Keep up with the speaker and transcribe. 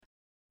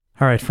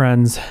All right,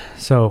 friends.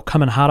 So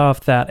coming hot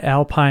off that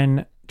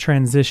Alpine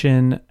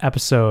transition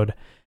episode,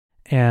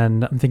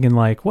 and I'm thinking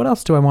like, what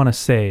else do I want to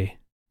say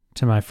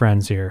to my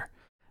friends here?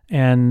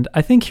 And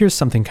I think here's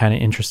something kind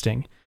of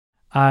interesting.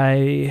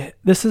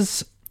 This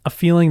is a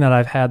feeling that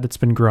I've had that's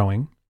been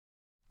growing.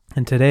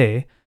 And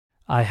today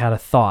I had a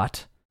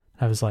thought.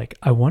 I was like,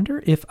 I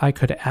wonder if I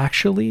could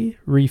actually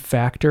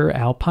refactor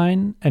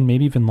Alpine and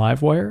maybe even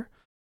Livewire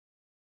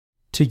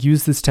to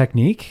use this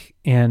technique.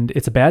 And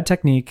it's a bad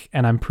technique,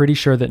 and I'm pretty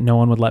sure that no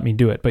one would let me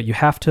do it. But you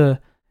have to,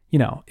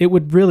 it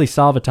would really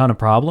solve a ton of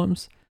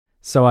problems.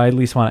 So I at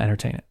least want to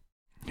entertain it.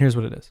 Here's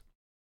what it is.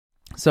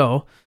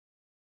 So,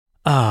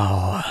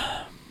 how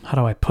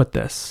do I put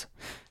this?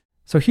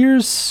 So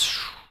here's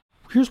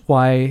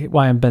why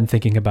I've been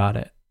thinking about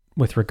it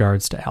with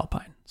regards to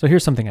Alpine. So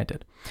here's something I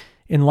did.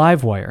 In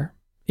Livewire,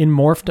 in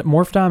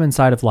MorphDOM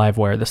inside of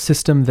Livewire, the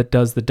system that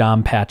does the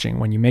DOM patching,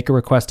 when you make a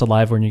request to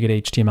Livewire and you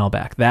get HTML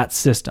back, that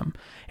system,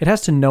 it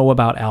has to know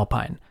about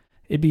Alpine.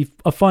 It'd be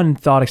a fun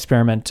thought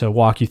experiment to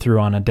walk you through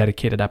on a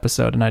dedicated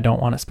episode, and I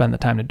don't want to spend the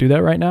time to do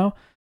that right now.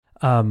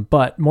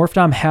 But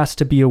MorphDOM has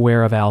to be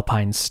aware of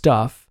Alpine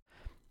stuff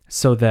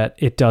so that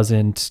it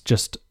doesn't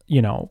just,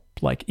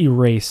 like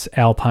erase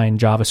Alpine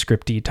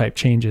JavaScript-y type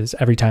changes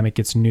every time it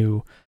gets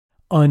new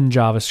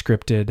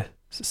un-JavaScripted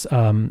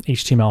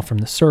HTML from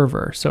the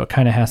server. So it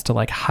kind of has to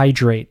like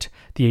hydrate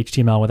the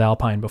HTML with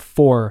Alpine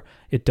before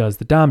it does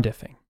the DOM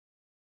diffing.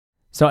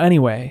 So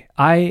anyway,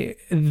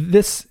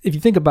 if you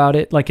think about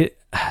it, like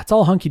it's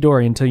all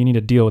hunky-dory until you need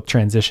to deal with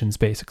transitions,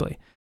 basically.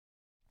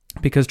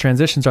 Because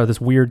transitions are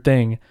this weird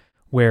thing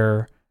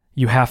where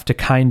you have to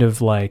kind of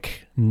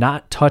like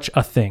not touch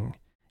a thing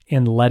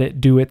and let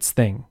it do its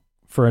thing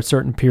for a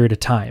certain period of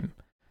time.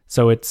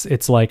 So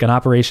it's like an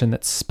operation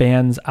that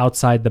spans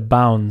outside the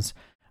bounds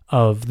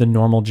of the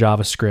normal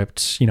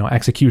JavaScript,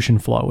 execution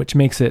flow, which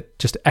makes it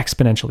just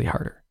exponentially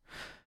harder.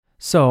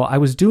 So I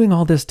was doing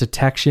all this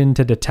detection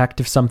to detect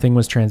if something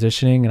was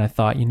transitioning, and I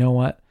thought, you know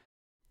what?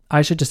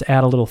 I should just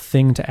add a little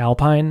thing to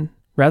Alpine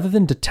rather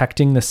than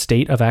detecting the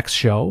state of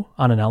XShow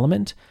on an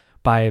element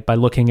by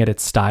looking at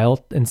its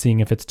style and seeing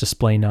if it's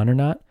display none or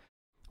not.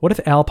 What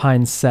if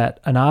Alpine set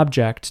an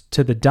object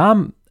to the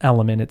DOM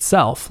element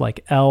itself,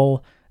 like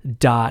L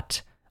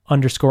dot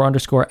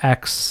 __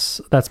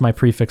 X, that's my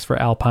prefix for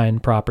Alpine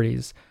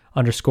properties,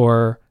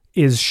 _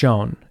 is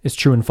shown, is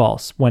true and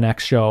false when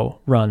XShow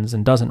runs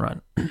and doesn't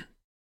run,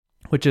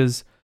 which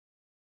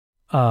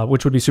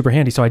would be super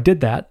handy. So I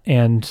did that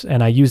and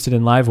I used it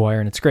in Livewire,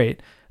 and it's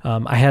great.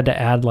 I had to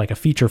add like a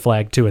feature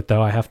flag to it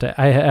though. I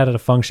added a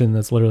function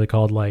that's literally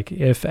called like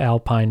if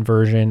Alpine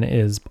version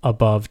is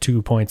above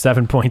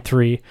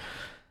 2.7.3,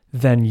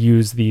 then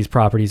use these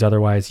properties,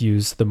 otherwise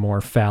use the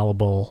more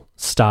fallible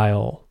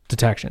style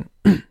detection.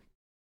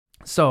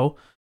 So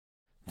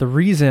the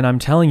reason I'm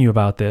telling you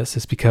about this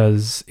is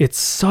because it's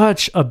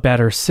such a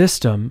better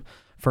system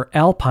for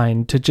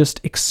Alpine to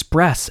just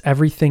express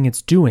everything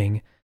it's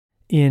doing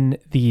in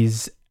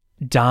these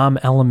DOM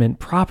element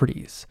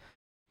properties.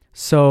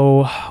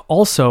 So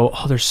also,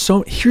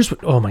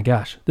 oh my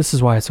gosh, this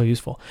is why it's so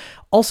useful.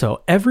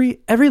 Also,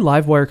 every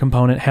Livewire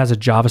component has a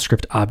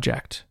JavaScript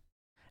object.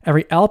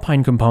 Every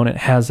Alpine component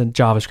has a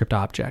JavaScript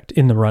object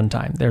in the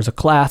runtime. There's a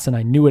class, and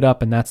I knew it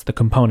up, and that's the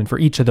component for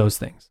each of those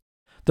things.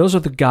 Those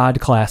are the God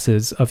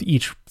classes of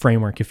each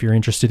framework. If you're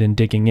interested in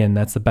digging in,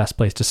 that's the best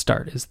place to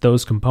start, is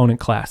those component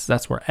classes.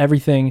 That's where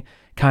everything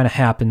kind of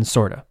happens,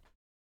 sort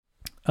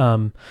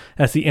of.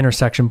 That's the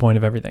intersection point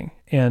of everything.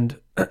 And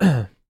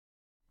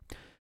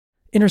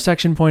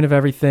intersection point of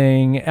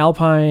everything,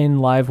 Alpine,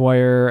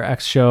 Livewire,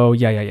 XShow,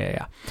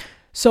 yeah.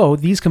 So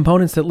these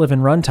components that live in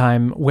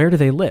runtime, where do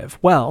they live?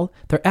 Well,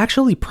 they're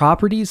actually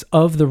properties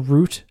of the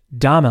root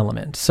DOM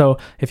element. So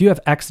if you have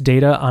X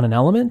data on an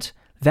element,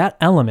 that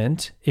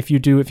element, if you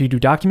do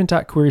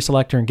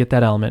document.querySelector and get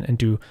that element and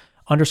do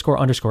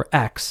 _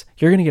 X,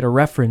 you're going to get a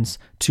reference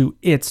to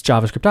its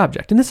JavaScript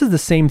object. And this is the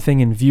same thing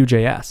in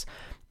Vue.js.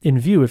 In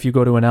Vue, if you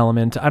go to an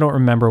element, I don't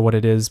remember what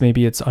it is.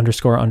 Maybe it's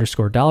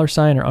 _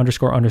 $sign or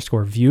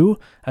 _ Vue.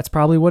 That's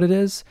probably what it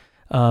is.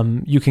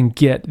 You can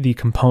get the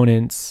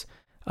components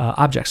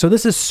object. So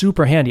this is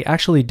super handy.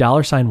 Actually,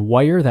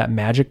 $wire, that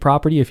magic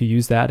property, if you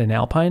use that in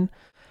Alpine,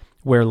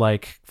 where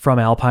like from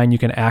Alpine, you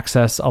can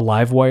access a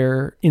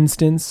Livewire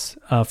instance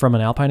from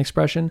an Alpine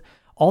expression.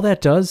 All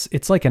that does,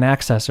 it's like an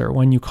accessor.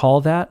 When you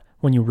call that,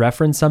 when you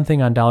reference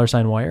something on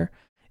 $wire,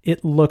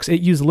 it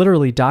uses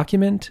literally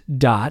document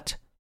dot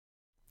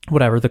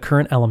whatever, the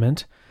current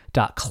element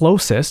dot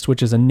closest,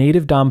 which is a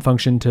native DOM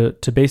function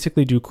to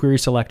basically do query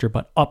selector,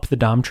 but up the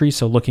DOM tree.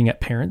 So looking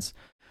at parents.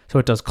 So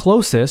it does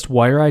closest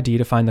wire ID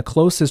to find the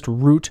closest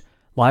root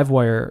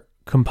Livewire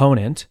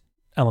component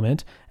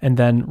element, and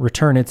then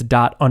return its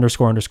dot _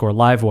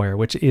 Livewire,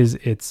 which is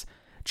its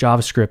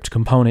JavaScript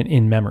component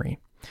in memory.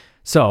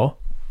 So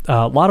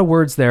a lot of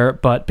words there,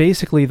 but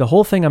basically the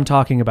whole thing I'm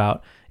talking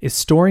about is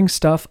storing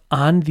stuff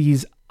on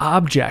these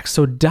objects.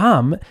 So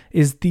DOM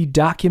is the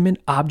document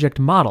object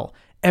model.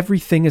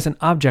 everything is an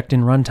object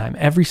in runtime.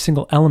 Every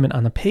single element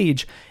on the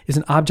page is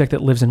an object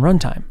that lives in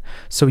runtime.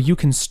 So you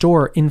can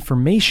store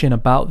information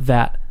about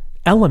that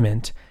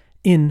element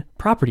in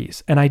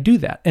properties. And I do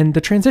that. And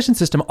the transition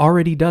system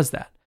already does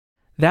that.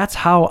 That's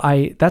how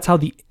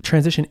the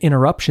transition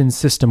interruption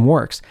system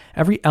works.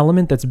 Every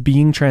element that's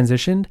being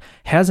transitioned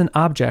has an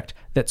object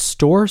that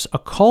stores a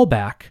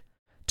callback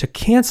to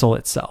cancel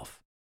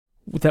itself.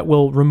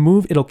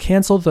 It'll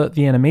cancel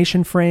the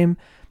animation frame.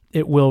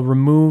 It will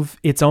remove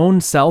its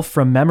own self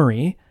from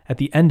memory at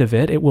the end of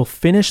it. It will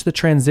finish the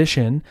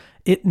transition.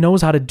 It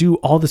knows how to do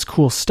all this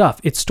cool stuff.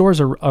 It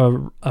stores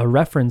a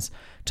reference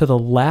to the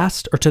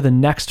last or to the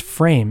next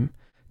frame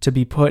to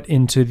be put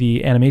into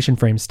the animation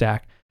frame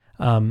stack.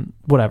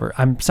 Whatever.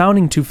 I'm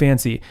sounding too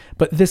fancy,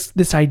 but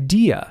this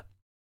idea.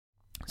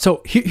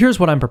 So here's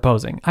what I'm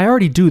proposing. I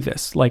already do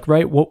this. Like,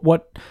 right?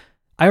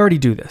 I already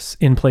do this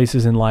in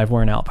places in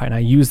Livewire and Alpine. I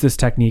use this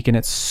technique and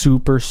it's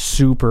super,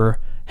 super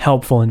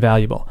helpful and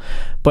valuable.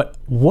 But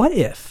what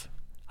if,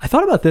 I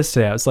thought about this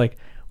today. I was like,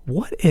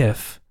 what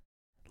if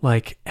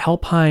like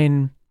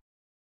Alpine,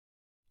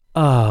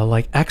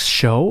 like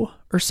Xshow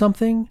or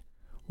something?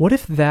 What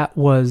if that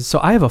was, so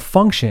I have a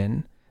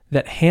function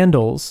that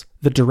handles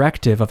the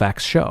directive of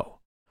Xshow.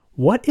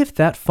 What if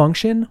that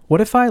function,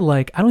 what if I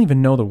don't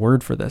even know the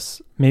word for this,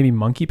 maybe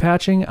monkey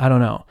patching? I don't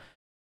know.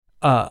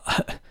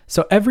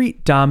 So every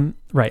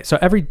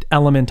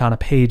element on a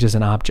page is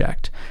an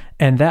object,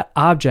 and that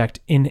object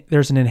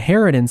there's an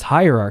inheritance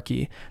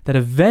hierarchy that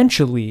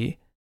eventually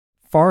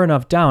far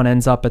enough down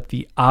ends up at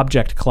the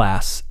object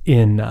class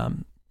in,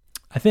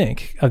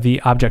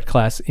 the object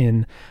class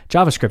in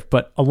JavaScript.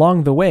 But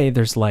along the way,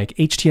 there's like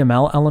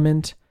HTML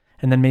element,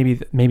 and then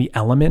maybe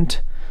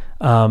element.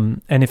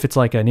 And if it's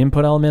like an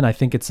input element, I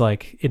think it's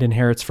like it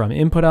inherits from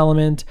input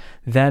element,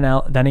 then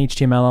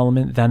HTML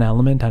element, then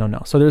element. I don't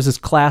know. So there's this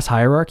class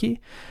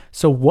hierarchy.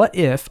 So what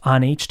if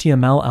on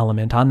HTML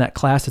element, on that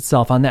class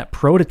itself, on that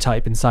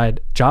prototype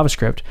inside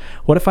JavaScript,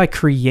 what if I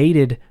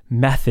created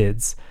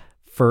methods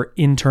for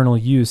internal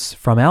use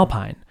from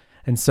Alpine?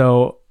 And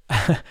so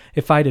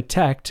if I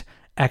detect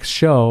an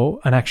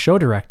Xshow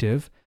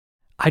directive,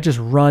 I just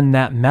run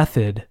that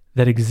method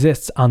that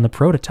exists on the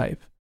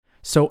prototype.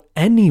 So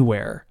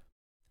anywhere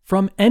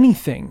from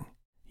anything,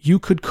 you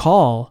could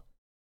call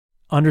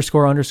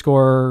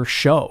 __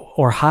 show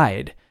or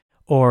hide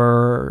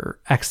or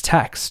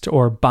xtext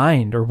or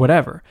bind or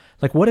whatever.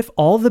 Like, what if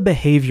all the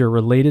behavior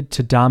related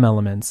to DOM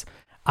elements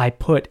I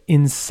put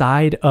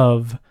inside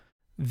of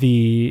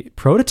the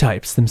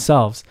prototypes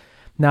themselves?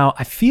 Now,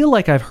 I feel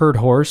like I've heard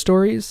horror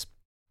stories.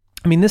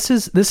 I mean, this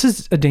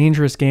is a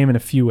dangerous game in a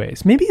few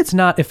ways. Maybe it's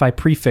not if I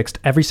prefixed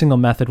every single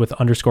method with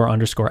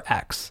 _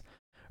 x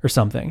or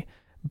something,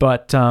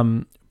 but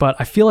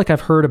I feel like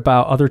I've heard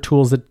about other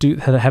tools that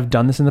have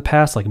done this in the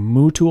past, like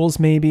Moo tools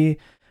maybe,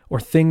 or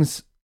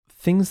things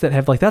that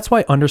have that's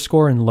why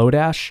underscore and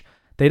Lodash,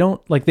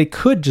 they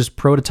could just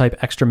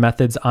prototype extra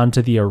methods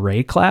onto the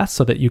array class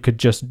so that you could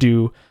just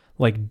do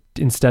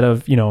instead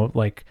of you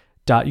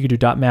could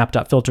do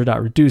 .map, .filter,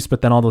 .reduce,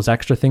 but then all those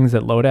extra things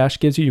that Lodash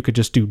gives you could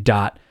just do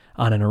dot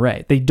on an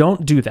array. They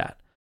don't do that,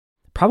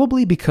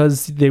 probably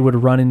because they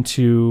would run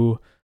into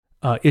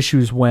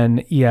issues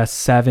when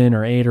ES7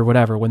 or 8 or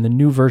whatever, when the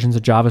new versions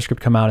of JavaScript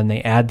come out and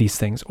they add these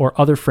things, or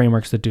other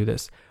frameworks that do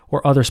this,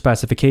 or other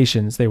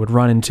specifications, they would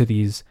run into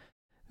these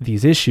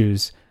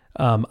issues.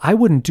 I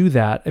wouldn't do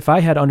that if I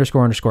had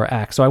 _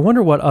 x. So I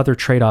wonder what other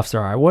trade-offs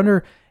there are. I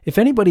wonder if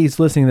anybody's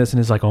listening to this and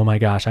is like, oh my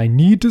gosh, I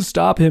need to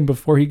stop him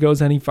before he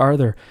goes any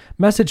farther.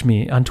 Message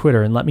me on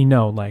Twitter and let me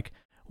know,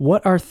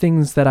 what are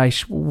things that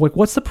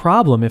what's the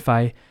problem if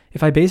I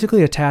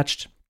basically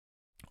attached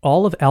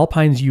all of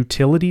Alpine's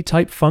utility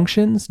type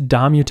functions,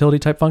 DOM utility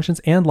type functions,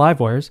 and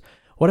Livewire's?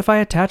 What if I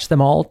attach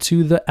them all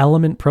to the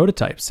element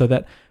prototypes so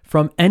that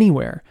from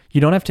anywhere,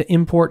 you don't have to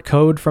import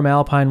code from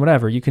Alpine,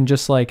 whatever. You can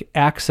just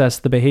access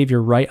the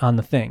behavior right on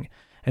the thing.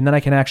 And then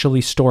I can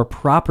actually store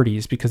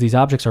properties because these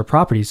objects are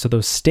properties. So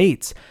those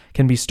states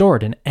can be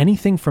stored, and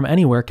anything from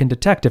anywhere can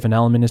detect if an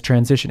element is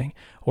transitioning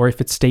or if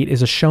its state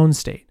is a shown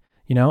state.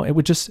 It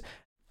would just,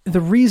 the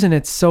reason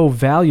it's so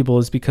valuable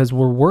is because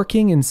we're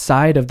working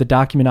inside of the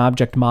document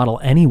object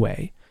model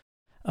anyway.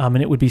 And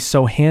it would be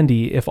so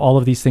handy if all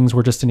of these things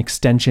were just an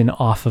extension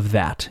off of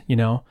that,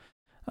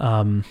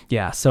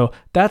 so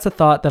that's a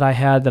thought that I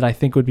had that I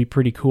think would be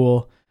pretty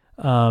cool.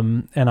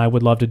 And I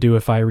would love to do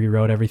if I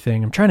rewrote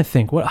everything. I'm trying to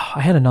think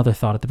I had another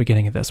thought at the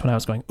beginning of this when I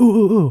was going,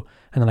 ooh,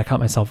 and then I caught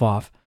myself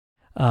off.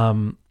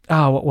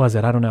 What was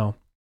it? I don't know.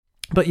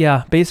 But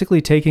yeah, basically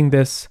taking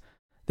this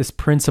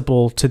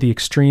principle to the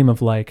extreme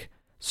of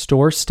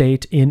store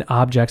state in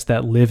objects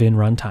that live in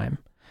runtime,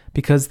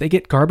 because they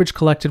get garbage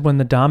collected when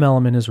the DOM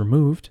element is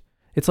removed.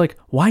 It's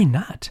why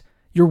not?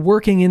 You're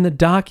working in the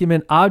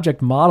document object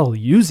model,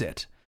 use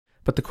it.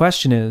 But the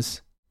question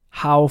is,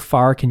 how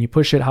far can you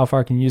push it? How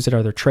far can you use it?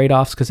 Are there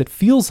trade-offs? Because it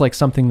feels like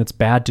something that's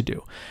bad to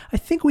do. I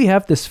think we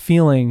have this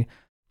feeling,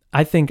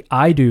 I think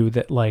I do,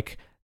 that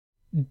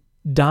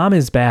DOM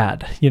is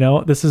bad.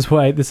 This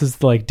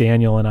is like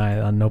Daniel and I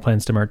on No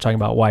Plans to Merge talking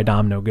about why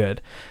DOM no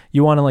good.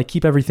 You want to like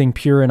keep everything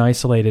pure and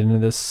isolated into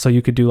this so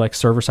you could do like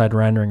server-side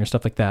rendering or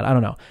stuff like that. I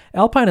don't know.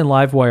 Alpine and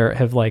Livewire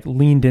have like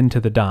leaned into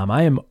the DOM.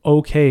 I am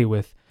okay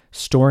with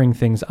storing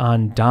things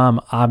on DOM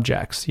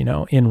objects, in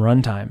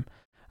runtime.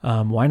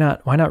 Why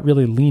not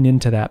really lean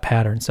into that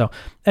pattern? So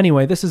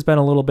anyway, this has been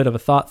a little bit of a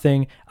thought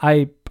thing.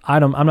 I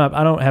don't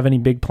have any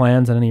big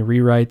plans on any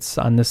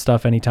rewrites on this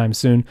stuff anytime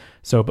soon.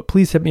 But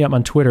please hit me up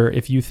on Twitter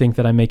if you think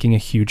that I'm making a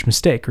huge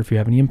mistake or if you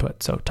have any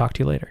input. So talk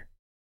to you later.